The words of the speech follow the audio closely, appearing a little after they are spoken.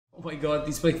Oh my god,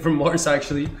 he's playing from Mars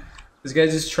actually. This guy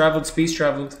just traveled, space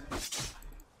traveled.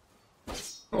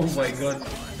 Oh my god.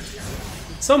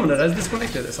 Summoner has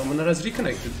disconnected, a summoner has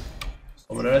reconnected.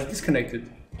 Summoner has disconnected.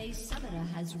 A summoner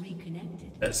has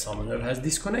reconnected. A summoner has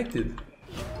disconnected.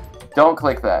 Don't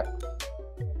click that.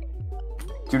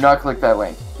 Do not click that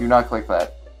link. Do not click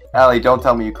that. Allie, don't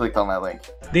tell me you clicked on that link.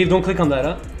 Dave, don't click on that,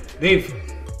 huh? Dave,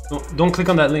 don't click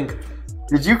on that link.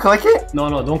 Did you click it? No,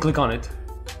 don't click on it.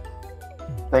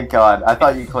 Thank God. I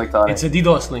thought you clicked on It's it. a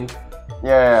DDoS link.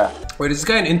 Yeah. Wait, is this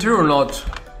guy an inter or not?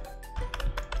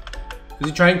 Is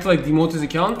he trying to like demote his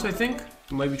account, I think?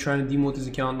 He might be trying to demote his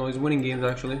account. No, he's winning games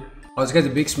actually. Oh, this guy's a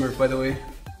big smurf, by the way.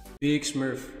 Big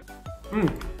smurf.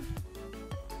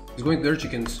 He's going to their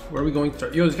chickens. Where are we going to?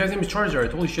 Yo, this guy's name is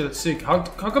Charizard. Holy shit, that's sick. How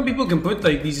come people can put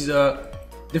like these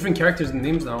different characters in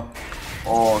names now?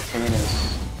 Oh, Kane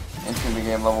is entering the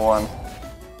game level 1.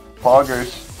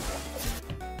 Poggers.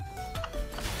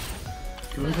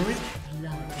 Doing for me?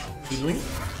 You doing?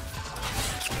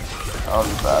 Oh,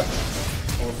 this bad.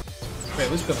 Oh. Wait,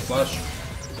 let's go flash.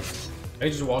 I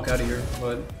just walk out of here,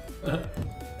 but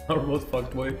we're both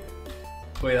fucked, boy.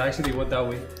 Wait, actually, they went that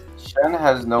way. Shen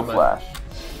has no flash.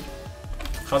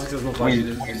 Kha'Zix has no flash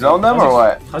either. We zone them or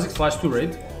what? Kha'Zix flash too,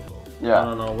 right? Yeah. I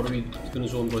don't know. What are we gonna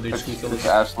zone, bro? They're just gonna kill It's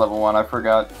us. Ash level 1, I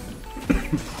forgot.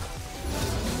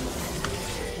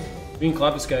 We can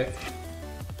clap this guy.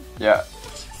 Yeah.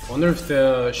 I wonder if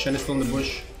the Shen is still in the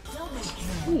bush.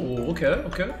 Ooh, okay.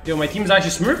 Yo, my team's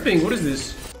actually smurfing. What is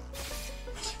this?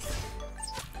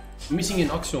 I'm missing an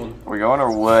Oxon. We going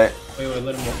or what? Wait,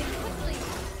 let him walk.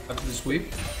 After this wave.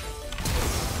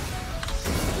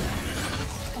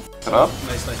 Shut up.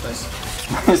 Nice.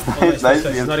 nice.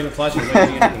 He's not even flashing. He's not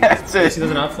doing anything. Yes, he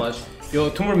doesn't have flash. Yo,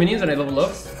 2 more minions and I level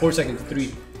up. 4 seconds. 3.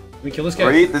 Can we kill this guy?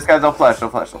 3? This guy's no flash.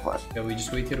 Yeah, we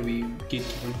just wait here. We gatekeep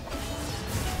him.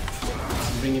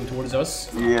 Bring him towards us.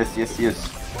 Yes.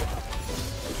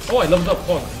 Oh, I leveled up.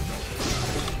 Hog.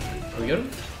 Can we get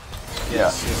him?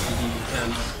 Yes, we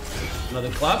can. Another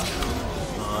clap.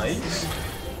 Nice.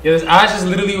 Yeah, this Ash just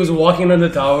literally was walking on the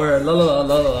tower.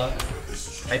 La.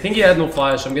 I think he had no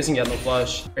flash. I'm guessing he had no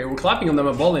flash. Hey, we're clapping on them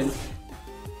at ball lane.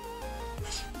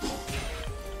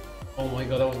 Oh my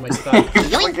god, that was my stack. You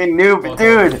fucking noob, Oh,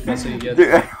 dude. That's what you get.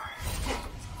 Dude.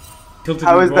 Tilted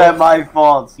How me, is bro. that my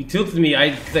fault? You tilted me.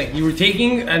 You were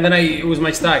taking, and then it was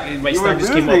my stack. My You were stack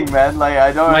just came losing, up. man. Like,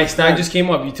 I don't My understand. stack just came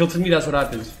up. You tilted me. That's what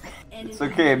happened. It's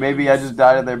okay. Maybe I just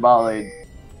died in their bot lane.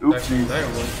 Actually, Oopsies. there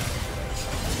we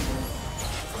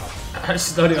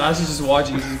go. Ash is just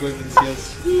watching. He's just going for the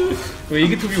CS. Wait,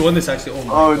 you can 2v1 this actually. Oh my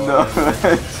god. Oh no.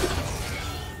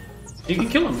 You can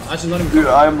kill him. Ash is not even Dude,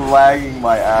 coming. I'm lagging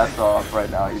my ass off right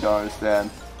now. You don't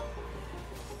understand.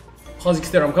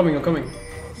 Kha'Zix there. I'm coming.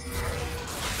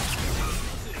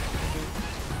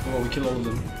 Oh, we kill all of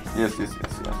them. Yes.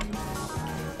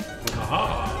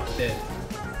 Aha! Dead.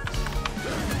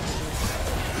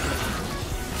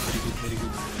 Very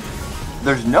good.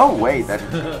 There's no way that.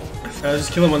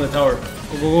 Just kill him on the tower.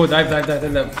 Go, dive. I'm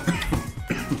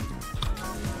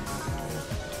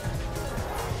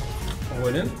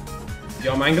going in.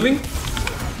 Yo, I'm angling.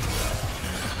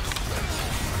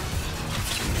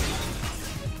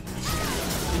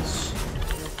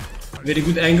 Very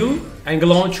good angle.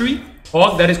 Angelometry.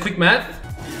 Hog, that is quick math.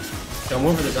 Yeah, I'm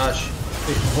going for the dash.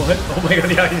 Wait, what? Oh my god,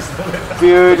 yeah, he's still there.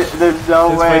 Dude, there's no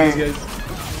Let's way. fight these guys.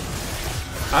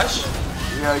 Ash?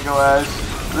 You gotta go Ash.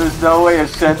 There's no way a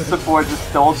Shen support just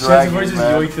stole Shen's Dragon, just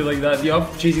man. yoinked it like that. Yo, I'm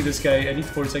chasing this guy. I need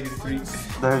 4 seconds to reach.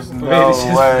 There's no way.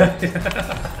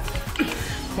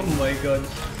 Oh my god.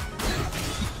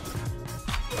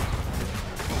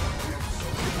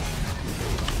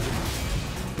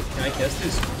 Can I cast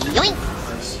this?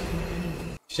 Nice.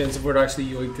 Shen support actually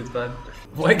yoinked it, man.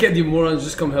 Why can't you morons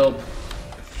just come help?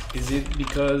 Is it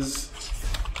because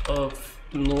of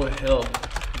no help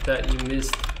that you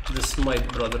missed the smite,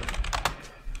 brother?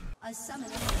 A summoner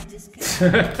has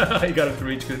disconnected. I got him to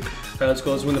reach good. Alright, let's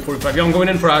go. Let's win the 45. Yo, I'm going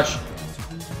in for Ash.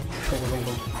 Go.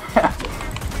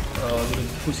 Little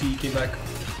pussy came back.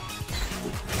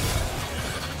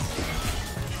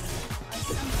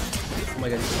 Oh my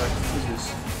god, he's back. What is this?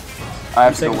 I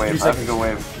have to 3 go wave. seconds, I have to 3 go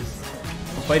wave.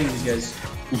 I'm fighting these guys.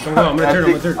 I'm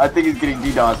gonna turn. I think he's getting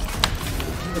DDoS.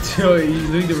 So, he's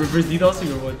doing the reverse DDoSing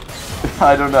or what?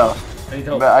 I don't know. I need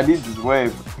help. But I need this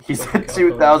wave. He's Okay, at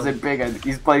 2,000 ping and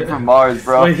he's playing for Mars,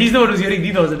 bro. Wait, he's the one who's getting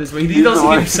DDoS at this point. He's He's the DDoSing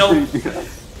one himself. who's doing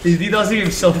DDoS. He's DDoSing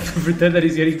himself to pretend that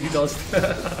he's getting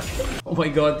DDoSed. Oh my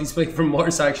god, he's playing from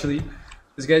Mars actually.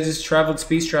 This guy just traveled,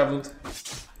 space traveled.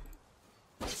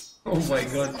 Oh my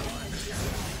god.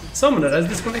 Summoner has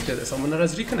disconnected. Summoner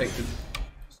has reconnected.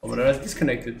 Summoner has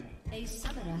disconnected. A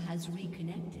summoner has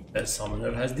reconnected. That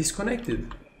summoner has disconnected.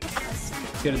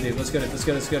 Let's get it, Dave. Let's get it. Let's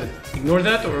get it. Let's get it. Ignore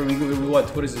that, or we what?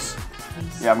 What is this?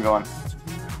 Yeah, I'm going.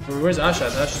 Where's Ash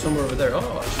at? Ash is somewhere over there.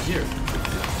 Oh, she's here.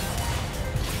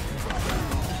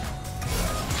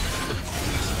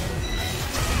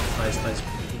 Nice, nice.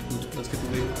 Let's get the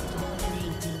lead.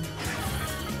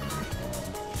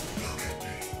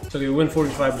 So we win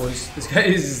 45, boys. This guy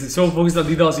is so focused on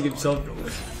DDoSing himself.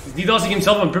 He's DDoSing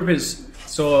himself on purpose.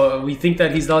 So we think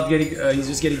that he's not getting, he's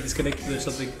just getting disconnected or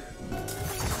something.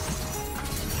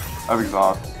 I'm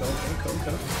exhausted.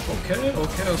 Okay.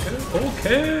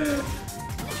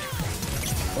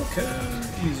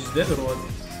 He's just dead or what?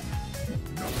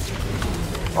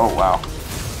 Oh wow.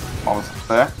 Almost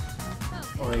there.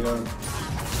 Oh my god.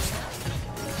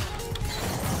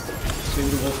 Maybe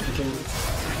the wolf became...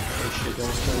 Oh shit, I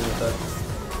almost killed him with that.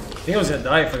 I think I was gonna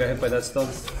die if I got hit by that stun.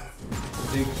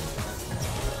 Big.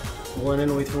 Go in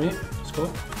and wait for me. Let's go. Oh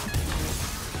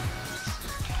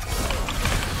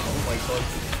my god.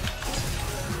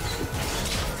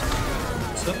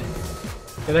 What's up?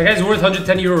 Yeah, that guy's worth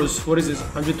 110 euros. What is this?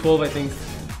 112, I think.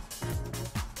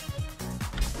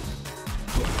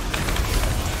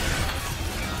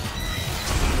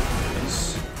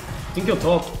 Nice. I think he'll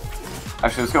top.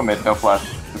 Actually, let's go mid. No flash.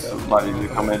 This is a lot easier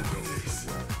to come in.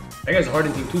 That guy's hard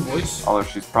in team 2, boys. Although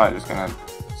she's probably just gonna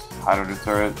hide under the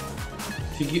turret.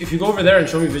 If you go over there and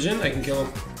show me vision, I can kill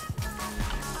him.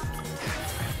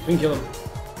 We can kill him.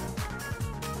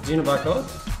 Is he gonna back out?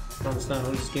 I don't understand.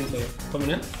 How is this gameplay? Coming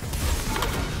in?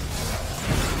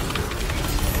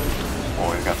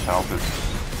 Oh, he got sheltered.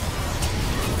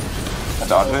 I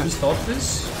dodged He it. stopped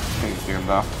this? I think he's doomed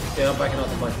though. Yeah, I'm backing out,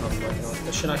 I'm backing out, I'm backing out.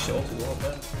 That shit actually ulted well,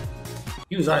 man.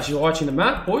 He was actually watching the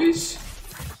map, boys.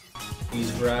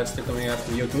 These brats, they're coming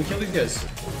after me. Yo, can we kill these guys?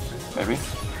 Maybe.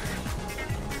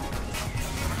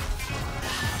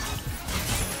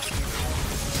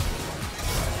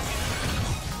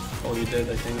 Oh, you're dead,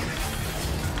 I think.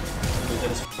 You're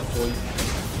dead as fuck, boy.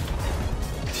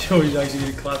 Yo, he's actually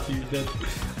getting clapped for you, you're dead.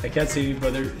 I can't save you,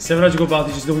 brother. 700 gold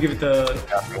bounty, just don't give it to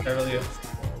Aurelia.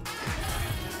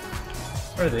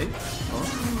 Where are they? Oh.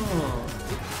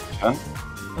 Done?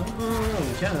 Oh,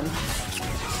 we can.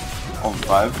 On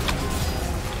 5.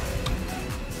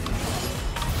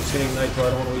 Just getting ignite, bro. I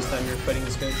don't want to waste time here fighting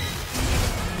this guy.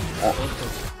 Oh.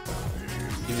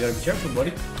 You gotta be careful,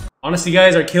 buddy. Honestly,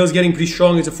 guys, our kill's getting pretty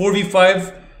strong. It's a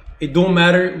 4v5. It don't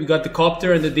matter. We got the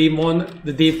Copter and the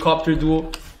Dave Copter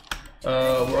duo.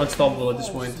 We're unstoppable at this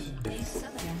point.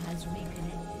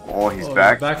 Oh, he's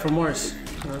back. He's back from Mars.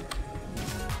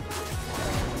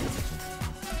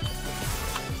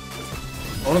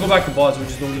 I wanna go back to bots. We're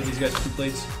just gonna give these guys 2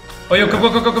 plates. Oh, yo, come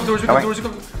towards me, come towards me,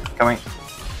 come. Coming.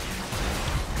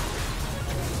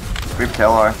 Creep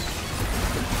tail R.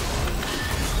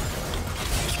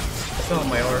 That's not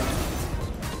my art.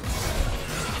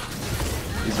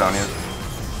 He's on you.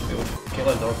 Kill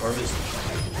that Dark Harvest.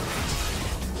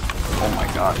 Oh my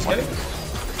god. What?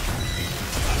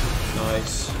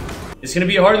 Nice. It's gonna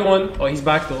be a hard one. Oh, he's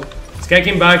back though. This guy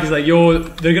came back. He's like, yo,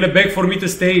 they're gonna beg for me to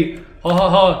stay. Ha ha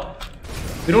ha.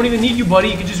 We don't even need you, buddy.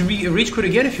 You can just rage quit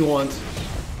again if you want.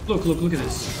 Look at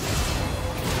this.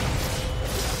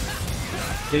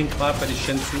 Getting clapped by the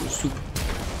Shen soup.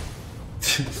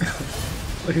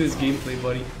 Look at this gameplay,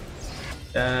 buddy.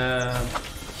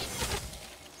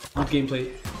 Good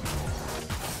gameplay.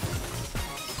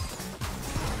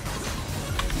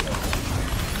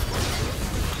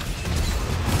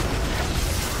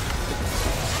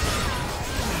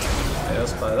 Yeah,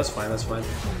 that's fine, that's fine.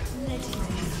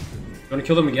 You wanna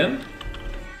kill them again?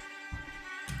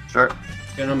 Sure.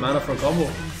 Get enough mana for a combo.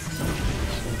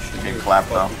 Getting clapped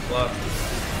though. Clap.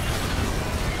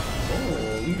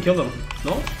 Oh, you can kill them.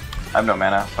 No? I have no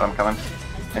mana, but I'm coming.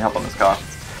 Need help on this cost.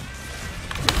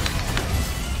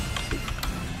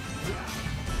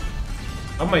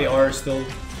 I have my R still.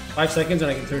 5 seconds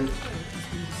and I can turn.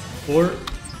 4.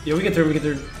 Yeah, we can turn.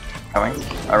 Coming.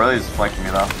 I really just flanking me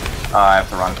though. I have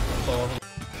to run. Oh,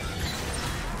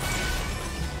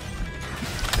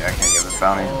 Yeah, I can't get this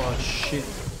bounty. oh shit.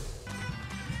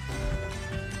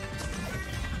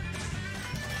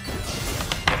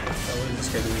 What is this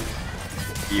guy doing?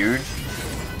 Huge.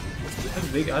 That's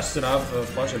big. Ash doesn't have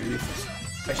flash, I believe.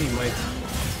 Actually, he might.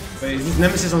 Wait, is this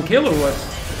Nemesis on kill or what?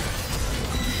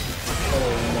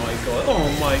 Oh my god. Oh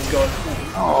my god.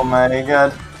 Oh my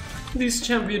god. This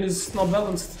champion is not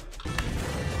balanced.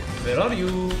 Where are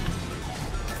you?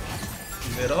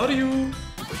 Where are you?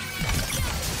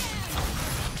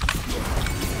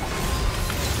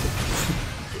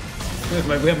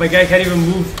 my guy can't even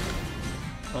move.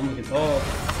 Oh my god.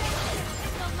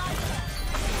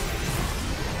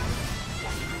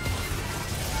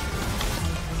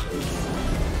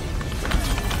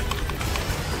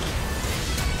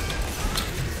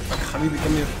 Habibi,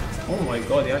 come here. Oh my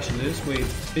god, he actually lives. Wait,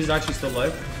 he's actually still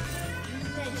alive.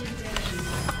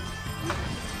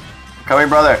 Coming,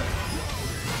 brother.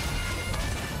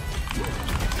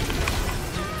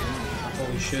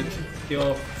 Holy shit.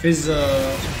 Yo, Fizz,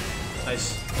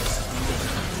 nice.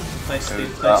 Nice, It Dave,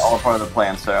 was, nice. all a part of the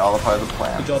plan, sir. All a part of the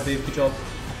plan. Good job, Dave, good job.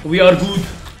 We are good.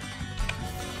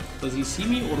 Does he see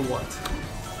me or what?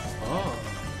 Ah.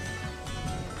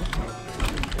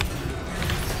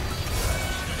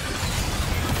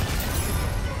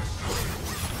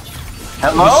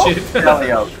 Hello? Oh, shit.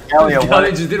 Galio. Galio, Galio what?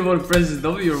 just didn't want to press his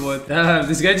W or what? Damn,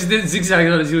 this guy just did zigzag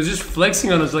on us. He was just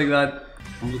flexing on us like that.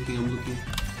 I'm looking.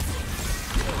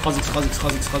 Kha'Zix.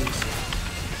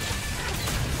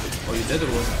 Oh, you dead or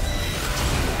what?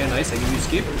 Okay, nice. I give you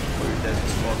escape. Oh, you're dead.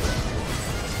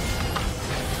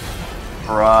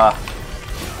 Bruh.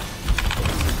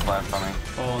 Flash on me.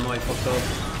 Oh no, I fucked up.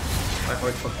 I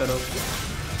quite fucked that up.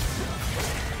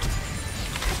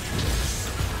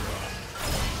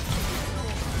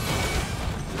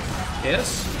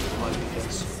 Yes?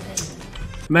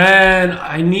 Man,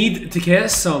 I need to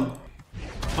cast some.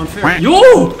 Unfair.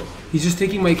 Yo! He's just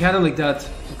taking my cannon like that.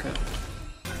 Okay.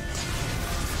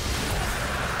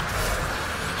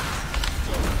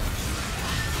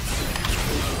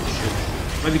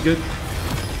 Might be good.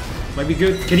 Might be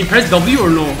good. Can he press W or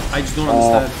no? I just don't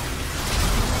understand.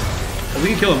 Oh, we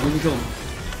can kill him.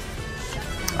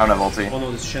 I don't have ulti. Oh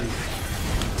no, this is Shen.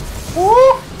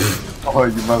 Oh,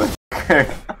 you mother.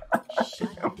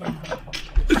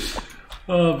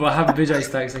 Oh, but I have bitch ice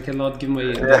tags. I cannot give my.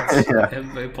 Yeah.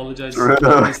 I apologize. True.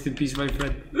 Rest in peace, my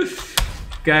friend.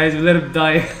 Guys, we let him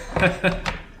die.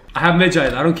 I have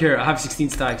Medjite. I don't care. I have 16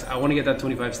 stacks. I want to get that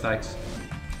 25 stacks.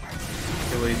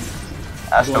 Okay, wait.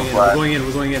 We're going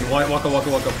in. Walk up.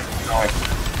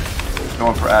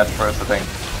 Going for Ash first, I think.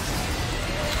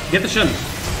 Get the Shen.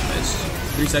 Nice.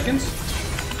 3 seconds.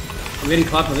 I'm getting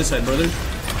clapped on this side, brother.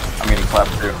 I'm getting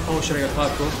clapped too. Oh shit, I got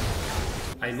clapped, bro.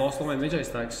 I lost all my Medjite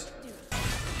stacks.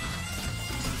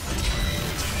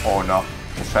 Oh no,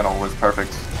 the channel was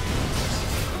perfect.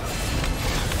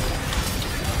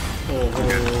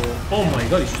 Oh my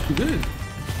god, he's just too good.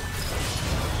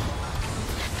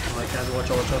 Oh, I can't.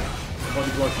 Watch out.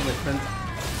 Body block from my friend.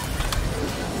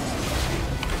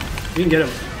 We can get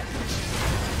him.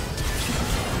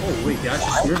 Oh wait, they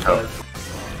actually smurfed that.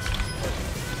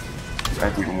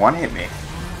 That dude one hit me.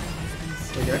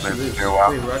 Wait, they actually live. Wow.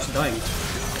 Wait, we're actually dying.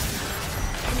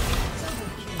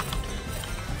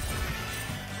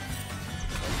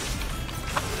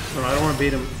 No, I don't want to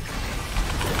bait him.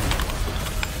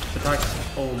 Attack.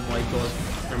 Oh my god.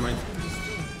 Never mind.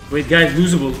 Wait, guys,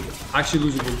 losable. Actually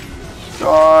losable.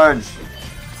 Charge!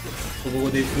 Go,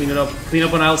 they clean it up. Clean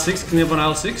up on aisle 6. I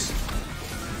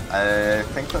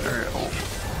think that are.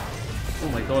 Oh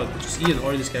my god. Just E and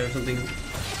R this guy or something.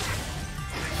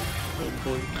 Oh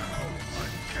boy.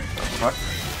 What?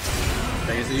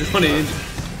 I guess they just want to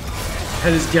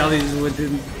had his galleys went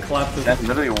in, clapped him. That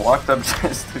literally walked up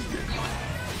just to get.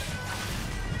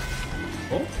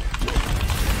 Oh.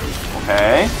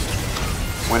 Okay.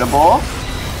 Winnable.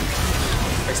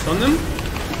 I stunned him.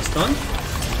 Stunned.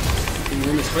 Can you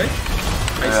win this fight?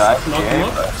 I knocked him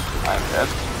up. I'm dead.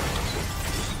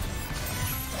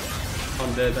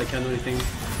 I'm dead. I can't do anything.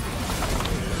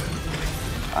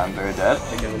 I'm very dead.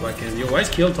 I can't go back in. Yo, why is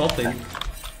Kill top lane?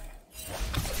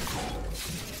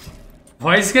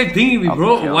 Why is this guy pinging me,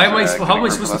 bro? Why am I? How am I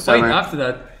supposed to fight after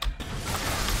that?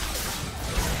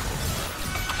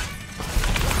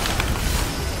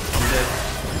 I'm dead.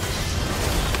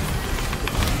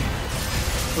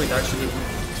 Wait, actually.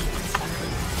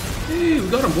 Hey, we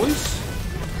got him, boys.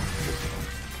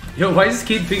 Yo, why is this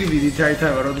kid pinging me the entire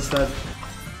time? I don't understand.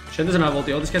 Shen doesn't have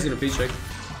ulti. Oh, this guy's gonna face check.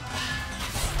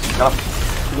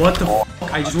 What the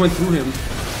fuck? I just went through him.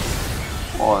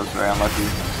 Oh, that's very unlucky.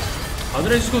 How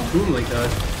did I just go through him like that?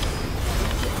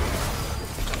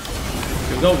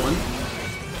 Okay, we got one.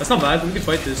 That's not bad. We can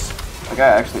fight this. That guy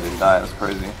actually didn't die. That's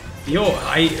crazy. Yo,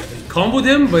 I comboed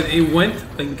him, but it went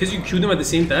like because you queued him at the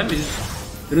same time. It just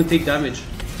didn't take damage.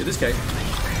 Get this guy.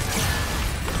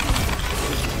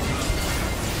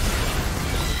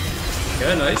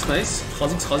 Yeah, nice.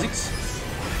 Kha'Zix.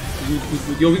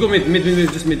 Good. Yo, we go mid,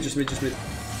 just mid.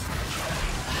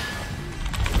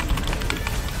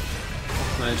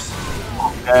 Nice.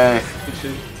 Okay. Good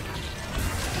shit.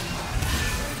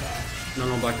 No,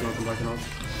 backing out.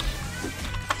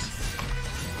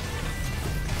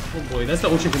 Oh boy, that's the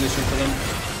ocean condition for them.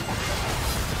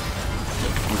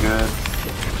 I'm good.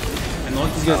 I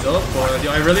knocked these guys up, but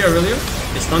I really.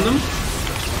 They stunned them.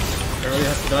 I really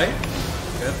has to die.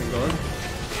 Okay, thank god.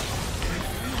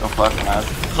 Don't flash on that.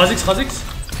 Kha'Zix.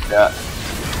 Yeah.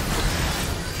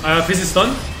 Fizz is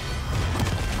stunned.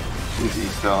 Easy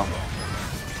still.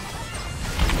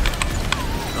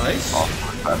 Nice. Oh,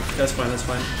 bad. That's fine, that's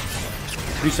fine.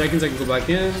 3 seconds, I can go back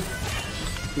in.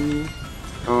 2.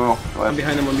 Oh, I'm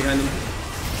behind him, I'm behind him.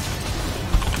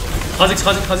 Kha'Zix.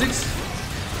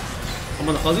 I'm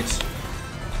on the Kha'Zix.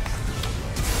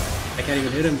 I can't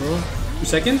even hit him, bro. 2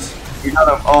 seconds? You got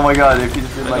him. Oh my god, if you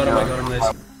just did I like got him,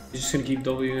 nice. He's just gonna keep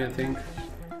Wing, I think.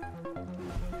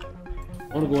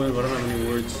 I wanna go in, but I don't have any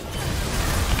words.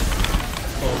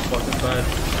 Oh fuck, that's bad.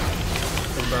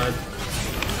 That's bad.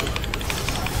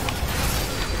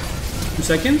 2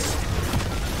 seconds?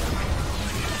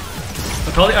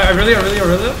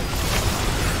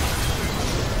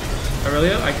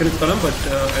 Aurelia, I couldn't stun him, but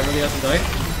I really have to die.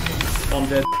 Oh, I'm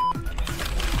dead.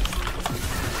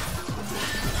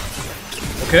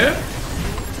 Okay.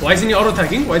 Why isn't he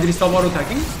auto-attacking? Why did he stop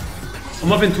auto-attacking?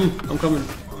 I'm up in 2. I'm coming.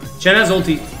 Chen has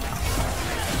ulti.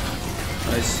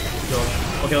 Nice. Go.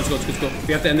 Okay, let's go.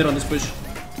 We have to end it on this push.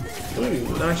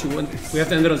 Ooh, that actually went. We have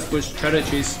to end it on this push. Try to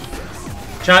chase.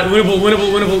 Chat, winnable.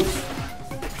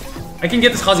 I can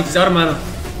get this Kha'Zix. He's out of mana.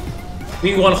 We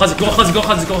can go on Kha'Zix. Go Kha'Zix.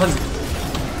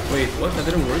 Wait, what? That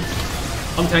didn't work.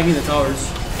 I'm tanking the towers.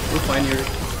 We're fine here.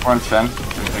 We're on Shen.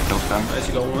 We're gonna kill Shen. Nice,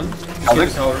 you got one. Kha'Zix? Get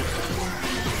the tower.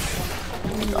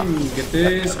 Get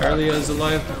this. Aurelia is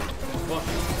alive. Fuck.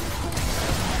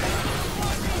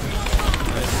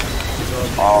 Nice. Good job.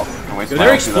 Oh, can waste Yo, my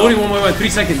they're ulti, exploding though. 1 by 1. 3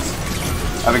 seconds.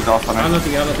 I have exhaust on I have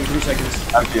him. nothing. 3 seconds.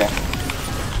 Okay.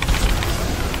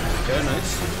 Okay,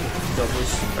 nice. Good job,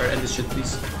 boys. Alright, end this shit,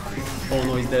 please. Oh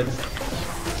no, he's dead.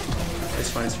 It's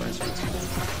fine.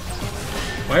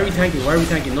 Why are we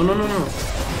tanking? No.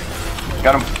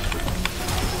 Got him.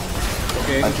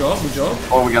 Okay, good job.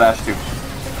 Oh, we got Ash too.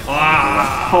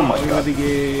 Ah! Oh my we god. got the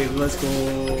game. Let's go.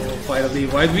 Finally.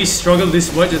 Why do we struggle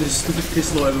this much at this stupid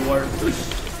piss low MMR?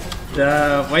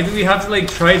 Why do we have to like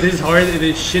try this hard in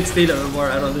a shit state of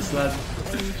MMR? I don't understand.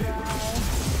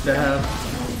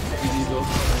 GG's though.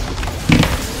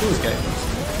 Who is this guy?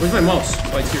 Where's my mouse?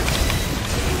 Oh, it's here.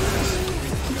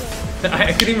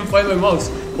 I couldn't even find my mouse.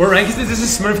 What rank is this? This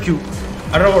is Smurf Q.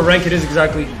 I don't know what rank it is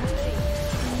exactly.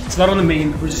 It's not on the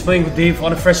main. We're just playing with Dave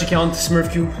on a fresh account, Smurf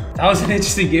Q. That was an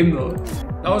interesting game though.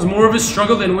 That was more of a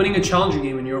struggle than winning a challenger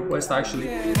game in Europe West actually.